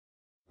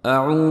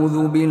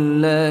أعوذ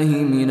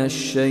بالله من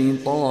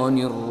الشيطان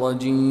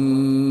الرجيم.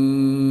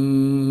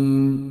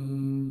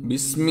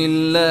 بسم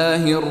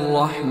الله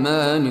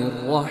الرحمن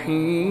الرحيم.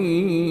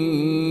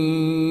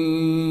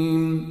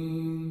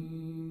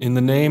 In the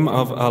name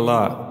of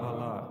Allah,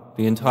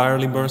 the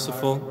entirely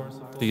merciful,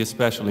 the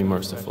especially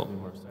merciful.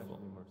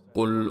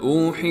 قل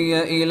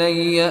أوحي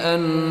إلي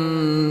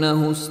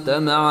أنه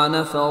استمع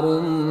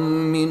نفر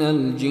من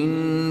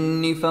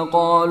الجن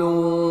فقالوا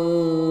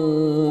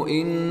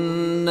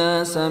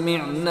إنا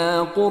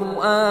سمعنا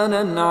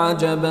قرآنا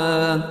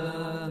عجبا.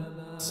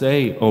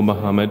 Say, O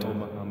Muhammad,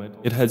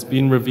 it has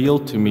been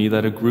revealed to me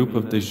that a group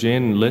of the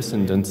Jinn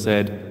listened and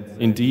said,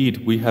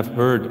 indeed, we have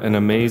heard an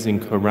amazing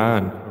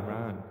Quran.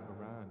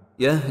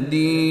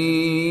 يهدي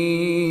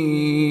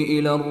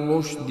إلى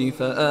الرشد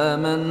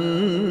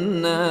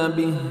فآمنا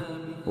به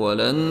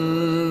ولن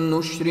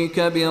نشرك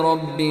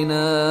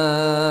بربنا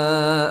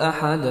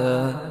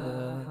أحدا.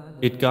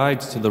 It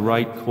guides to the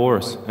right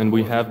course, and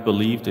we have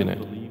believed in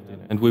it,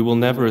 and we will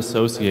never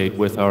associate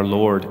with our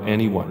Lord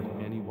anyone.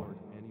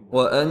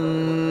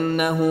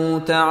 وأنه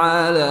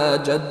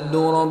تعالى جد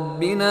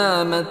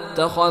ربنا ما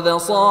اتخذ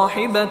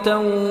صاحبة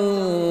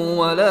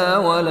ولا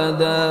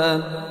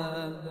ولدا.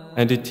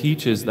 And it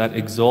teaches that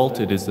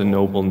exalted is the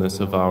nobleness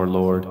of our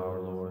Lord.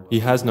 He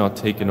has not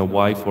taken a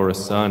wife or a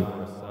son.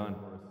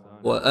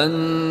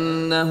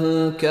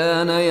 وأنه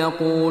كان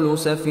يقول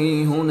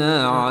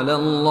سفيهنا على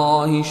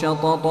الله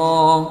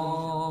شططا.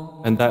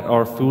 And that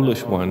our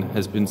foolish one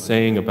has been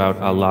saying about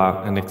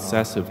Allah an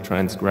excessive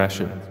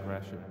transgression.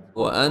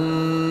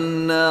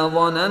 وأنا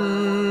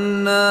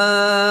ظننا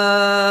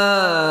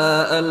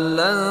أن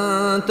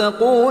لن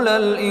تقول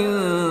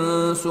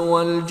الإنس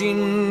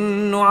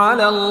والجن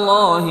على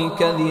الله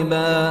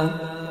كذبا.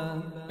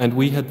 And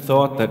we had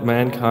thought that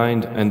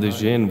mankind and the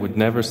jinn would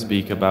never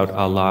speak about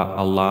Allah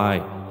a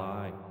lie.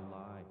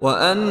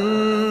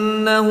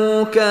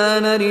 وأنه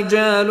كان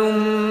رجال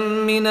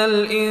من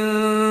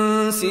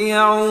الإنس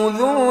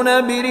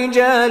يعوذون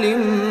برجال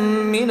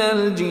من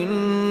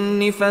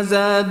الجن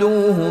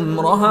فزادوهم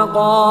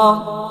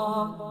رهقا.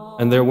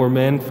 And there were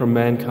men from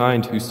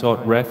mankind who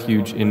sought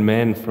refuge in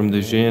men from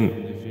the jinn,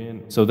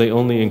 so they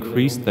only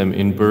increased them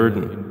in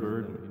burden.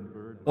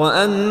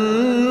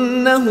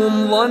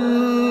 وأنهم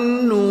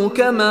ظنوا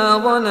كما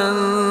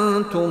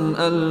ظننتم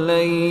أن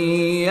لن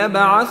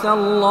يبعث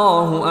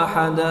الله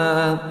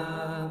أحدا.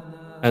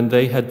 And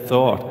they had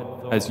thought,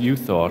 as you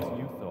thought,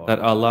 that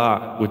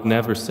Allah would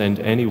never send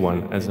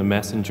anyone as a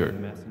messenger.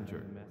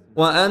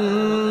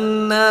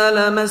 وأنا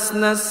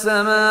لمسنا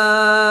السماء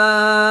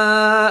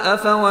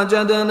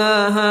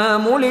فوجدناها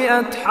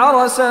ملئت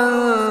حرسا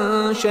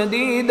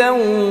شديدا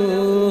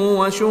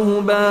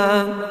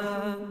وشهبا.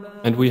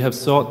 And we have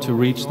sought to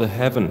reach the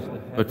heaven,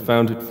 but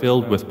found it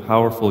filled with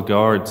powerful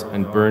guards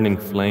and burning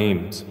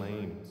flames.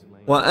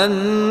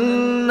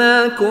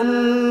 وأنا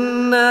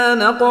كنا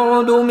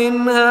نقعد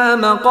منها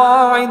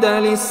مقاعد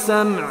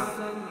للسمع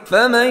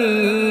فمن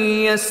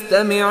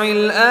يستمع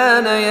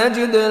الآن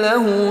يجد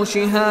له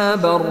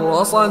شهابا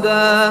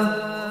رصدا.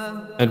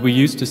 And we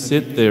used to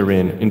sit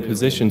therein in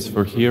positions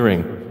for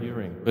hearing,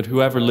 but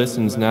whoever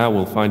listens now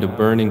will find a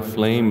burning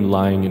flame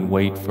lying in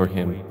wait for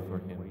him.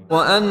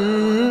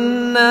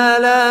 وأنا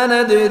لا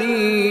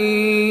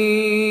ندري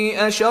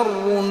أشر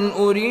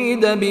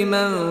أريد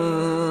بمن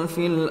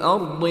في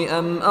الأرض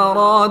أم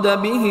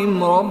أراد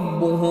بهم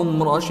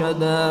ربهم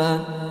رشدا.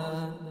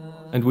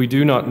 And we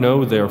do not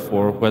know,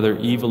 therefore, whether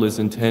evil is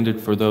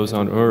intended for those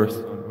on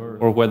earth,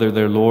 or whether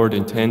their Lord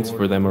intends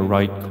for them a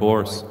right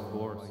course.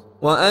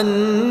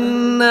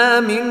 وأنا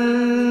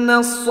منا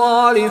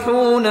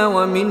الصالحون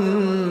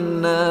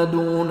ومنا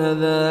دون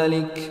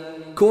ذلك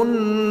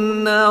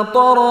كنا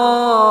طرائق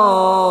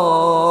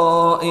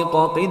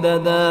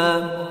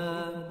قددا.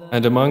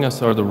 And among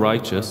us are the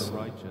righteous,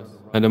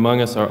 and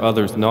among us are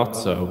others not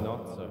so.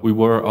 We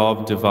were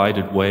of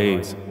divided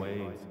ways.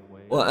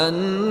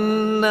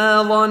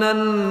 وأنا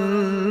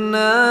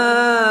ظننا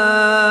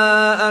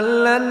أن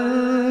لن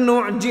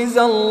نعجز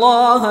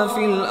الله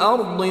في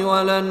الأرض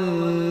ولن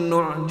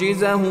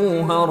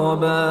نعجزه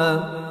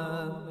هربا.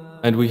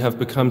 And we have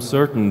become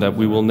certain that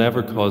we will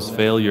never cause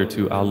failure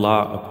to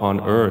Allah upon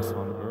earth,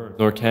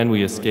 nor can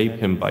we escape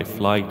Him by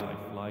flight.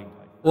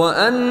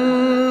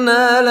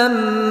 وأنا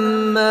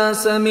لما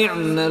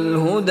سمعنا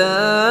الهدى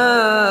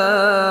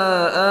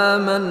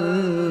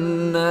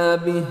آمنا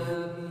به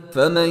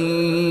فمن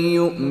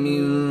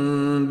يؤمن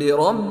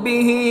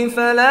بربه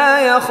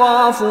فلا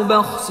يخاف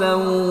بخسا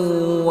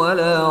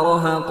ولا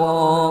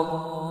رهقا.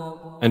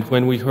 And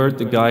when we heard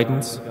the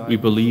guidance, we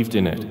believed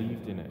in it.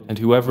 And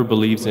whoever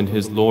believes in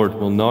his Lord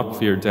will not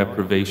fear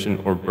deprivation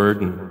or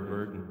burden.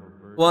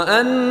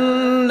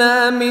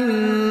 وأنا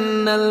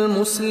منا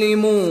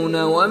المسلمون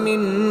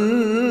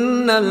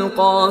ومنا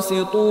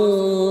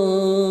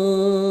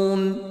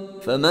القاسطون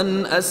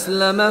فمن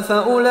أسلم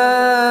فأولئك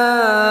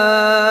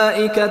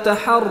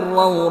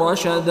تحروا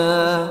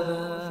رشدا.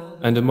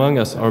 And among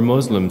us are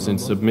Muslims in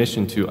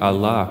submission to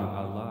Allah,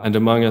 and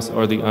among us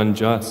are the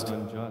unjust.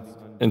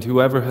 And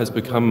whoever has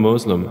become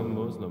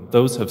Muslim,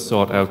 those have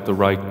sought out the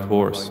right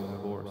course.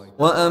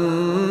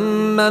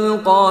 وأما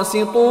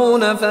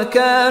القاسطون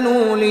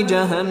فكانوا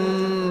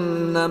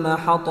لجهنم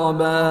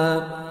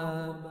حطبا.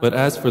 But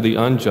as for the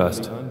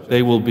unjust,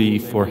 they will be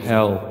for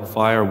hell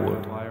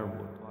firewood.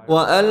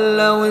 وأن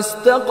لو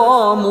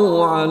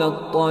استقاموا على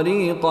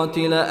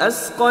الطريقة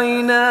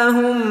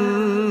لأسقيناهم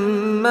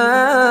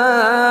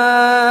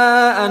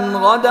ماء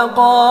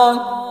غدقا.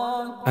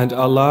 And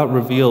Allah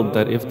revealed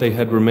that if they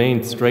had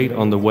remained straight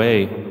on the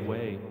way,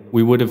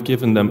 we would have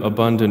given them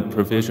abundant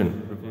provision.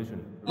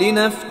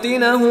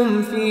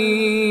 لنفتنهم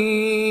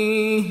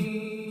فيه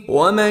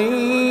ومن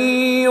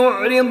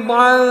يعرض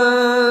عن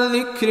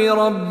ذكر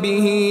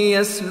ربه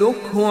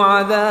يسلكه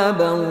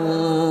عذابا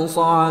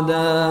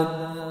صعدا.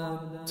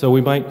 So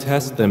we might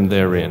test them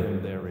therein.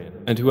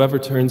 And whoever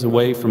turns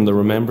away from the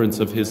remembrance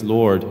of his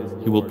Lord,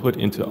 he will put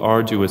into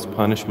arduous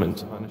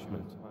punishment.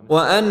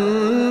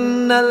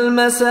 وأن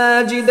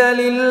المساجد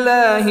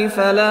لله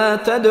فلا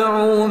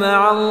تدعوا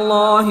مع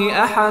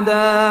الله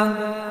أحدا.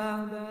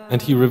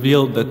 And he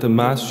revealed that the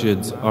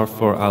masjids are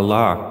for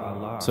Allah,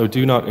 so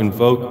do not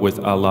invoke with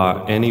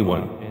Allah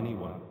anyone.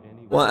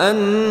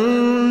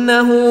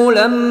 وأنه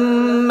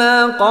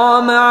لما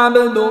قام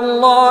عبد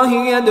الله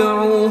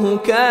يدعوه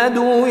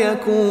كادوا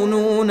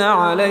يكونون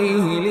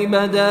عليه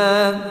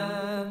لبدا.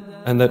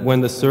 And that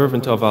when the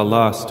servant of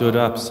Allah stood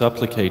up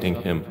supplicating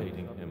him,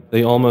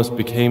 they almost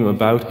became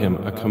about him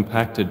a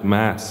compacted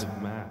mass.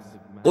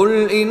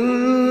 قل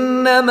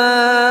إنما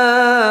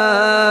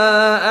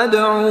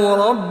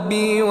أدعو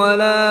ربي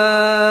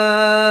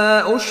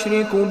ولا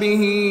أشرك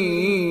به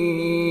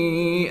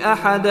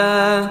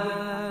أحدا.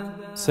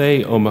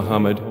 Say, O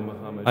Muhammad,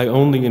 I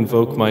only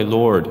invoke my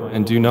Lord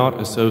and do not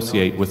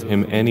associate with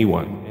him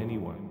anyone.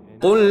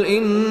 قل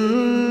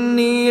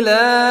إني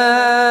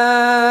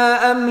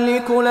لا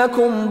أملك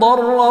لكم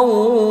ضرا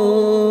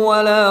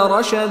ولا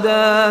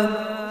رشدا.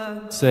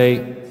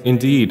 Say,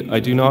 indeed, I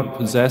do not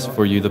possess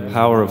for you the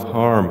power of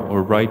harm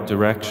or right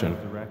direction.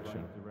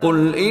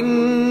 قل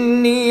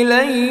إني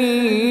لن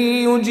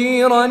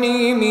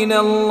يجيرني من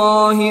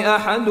الله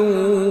أحد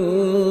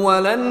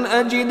ولن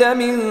أجد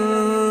من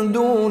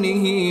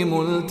دونه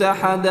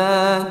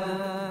ملتحدا.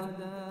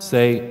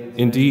 Say,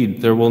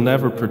 indeed, there will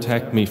never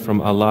protect me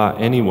from Allah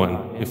anyone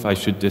if I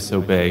should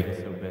disobey,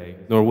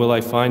 nor will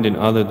I find in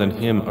other than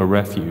him a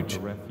refuge.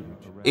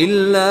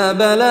 إلا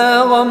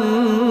بلاغا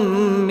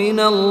من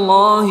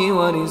الله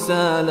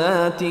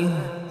ورسالاته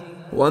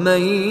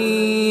ومن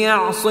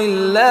يعص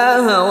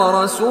الله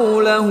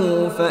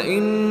ورسوله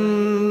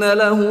فإن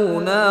له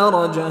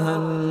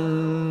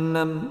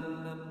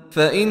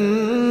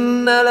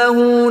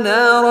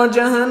نار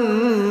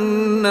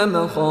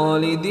جهنم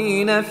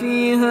خالدين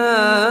فيها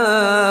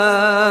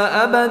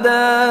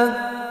أبدا.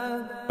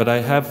 But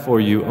I have for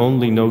you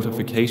only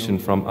notification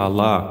from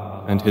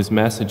Allah and His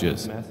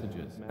messages.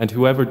 And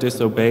whoever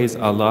disobeys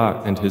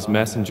Allah and His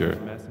Messenger,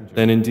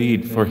 then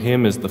indeed for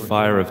him is the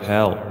fire of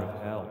hell.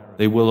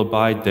 They will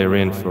abide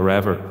therein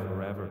forever.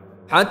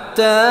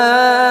 حتى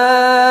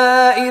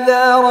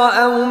إذا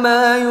رأوا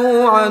ما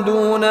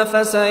يوعدون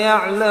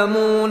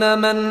فسيعلمون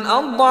من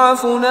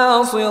أضعف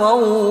ناصرا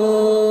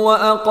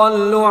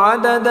وأقل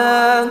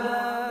عددا.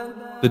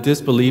 The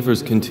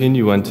disbelievers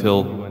continue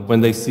until,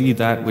 when they see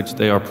that which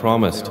they are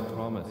promised,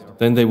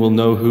 then they will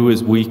know who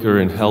is weaker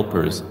in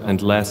helpers and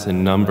less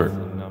in number.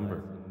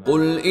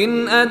 قل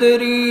إن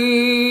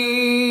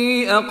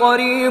أدري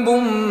أقريب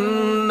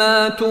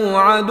ما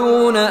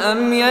توعدون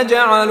أم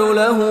يجعل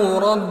له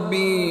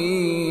ربي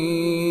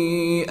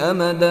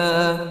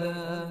أمدا.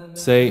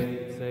 Say,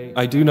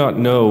 I do not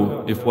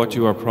know if what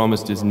you are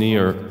promised is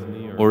near,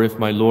 or if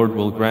my Lord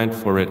will grant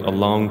for it a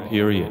long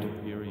period.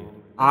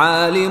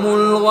 عالم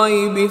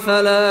الغيب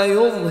فلا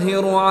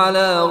يظهر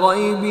على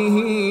غيبه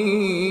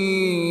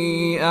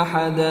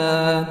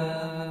أحدا.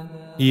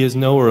 He is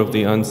knower of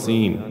the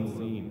unseen,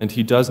 and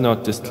He does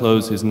not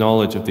disclose His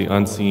knowledge of the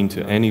unseen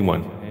to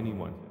anyone.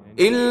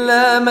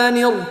 إلا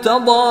من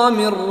ارتضى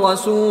من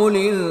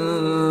رسول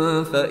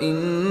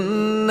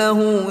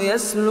فإنه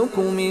يسلك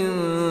من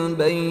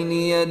بين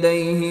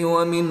يديه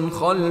ومن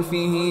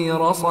خلفه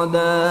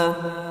رصدا.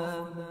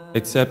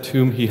 Except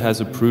whom He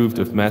has approved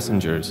of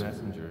messengers.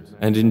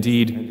 And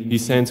indeed, He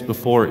sends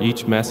before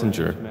each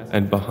messenger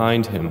and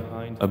behind him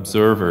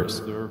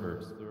observers.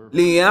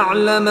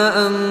 ليعلم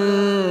أن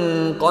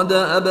قد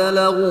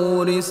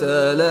أبلغوا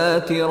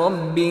رسالات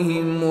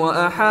ربهم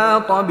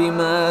وأحاط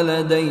بما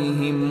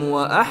لديهم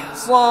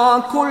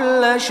وأحصى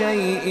كل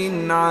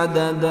شيء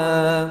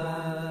عددا.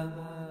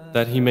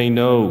 That He may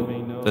know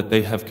that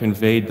they have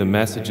conveyed the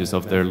messages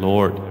of their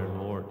Lord,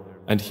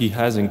 and He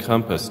has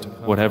encompassed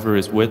whatever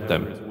is with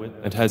them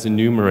and has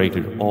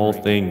enumerated all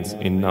things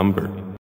in number.